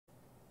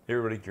Hey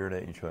everybody, Jared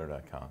at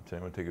etrailer.com. Today I'm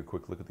going to take a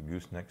quick look at the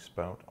Gooseneck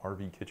Spout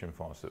RV Kitchen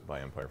Faucet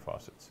by Empire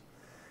Faucets.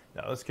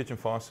 Now this kitchen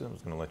faucet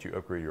is going to let you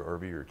upgrade your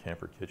RV or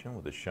camper kitchen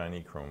with a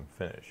shiny chrome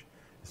finish.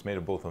 It's made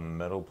of both a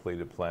metal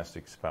plated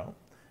plastic spout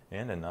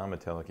and a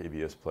non-metallic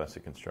ABS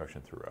plastic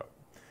construction throughout.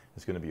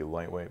 It's going to be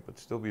lightweight but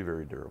still be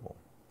very durable.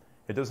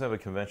 It does have a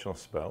conventional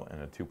spout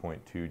and a 2.2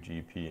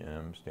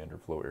 GPM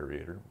standard flow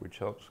aerator, which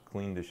helps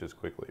clean dishes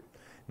quickly.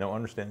 Now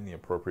understanding the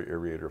appropriate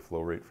aerator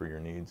flow rate for your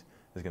needs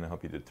is going to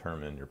help you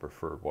determine your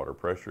preferred water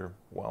pressure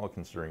while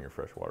considering your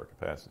freshwater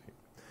capacity.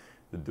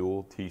 The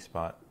dual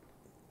teapot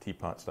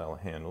style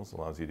handles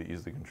allows you to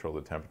easily control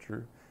the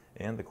temperature,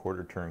 and the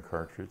quarter turn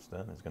cartridge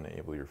then is going to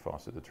enable your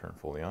faucet to turn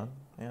fully on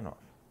and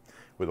off.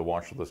 With a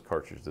washerless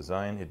cartridge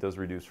design, it does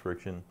reduce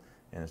friction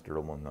and is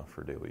durable enough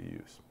for daily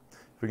use.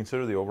 If we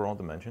consider the overall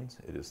dimensions,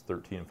 it is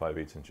 13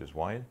 5/8 inches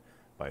wide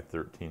by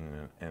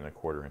 13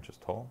 1/4 inches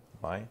tall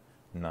by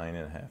 9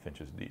 1/2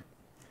 inches deep.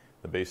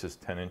 The base is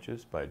 10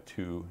 inches by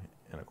 2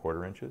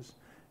 1/4 inches,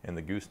 and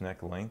the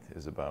gooseneck length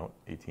is about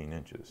 18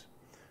 inches.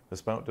 The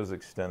spout does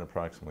extend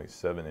approximately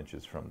 7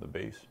 inches from the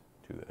base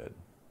to the head.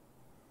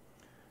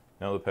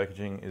 Now the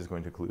packaging is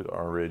going to include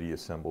already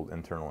assembled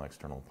internal and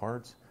external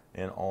parts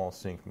and all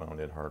sink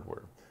mounted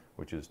hardware,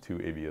 which is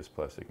 2 ABS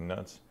plastic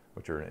nuts,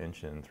 which are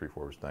 1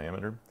 3/4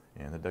 diameter,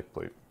 and a deck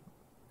plate.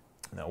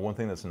 Now one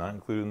thing that's not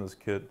included in this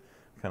kit,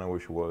 kind of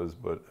wish was,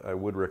 but I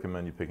would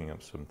recommend you picking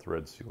up some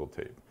thread seal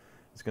tape.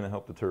 It's going to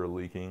help deter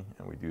leaking,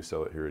 and we do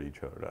sell it here at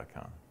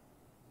etrailer.com.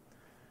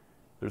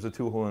 There's a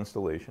two-hole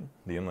installation.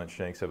 The inlet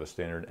shanks have a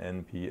standard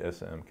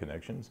NPSM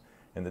connections,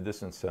 and the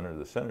distance center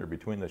to center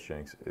between the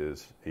shanks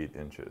is 8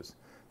 inches.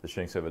 The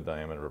shanks have a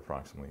diameter of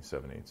approximately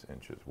 7/8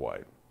 inches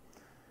wide.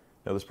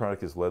 Now this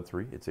product is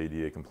lead-free, it's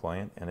ADA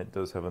compliant, and it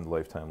does have a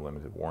lifetime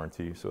limited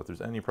warranty, so if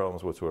there's any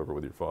problems whatsoever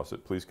with your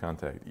faucet, please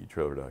contact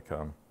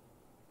etrailer.com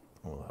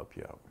and we'll help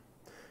you out.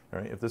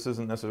 Alright, if this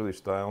isn't necessarily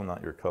style,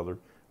 not your color,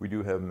 we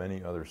do have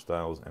many other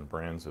styles and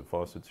brands of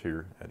faucets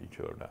here at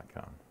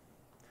etrailer.com.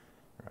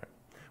 Alright,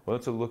 well,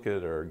 that's a look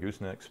at our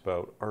Gooseneck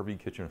Spout RV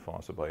Kitchen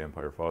Faucet by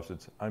Empire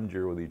Faucets. I'm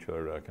Jared with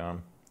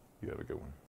etrailer.com. You have a good one.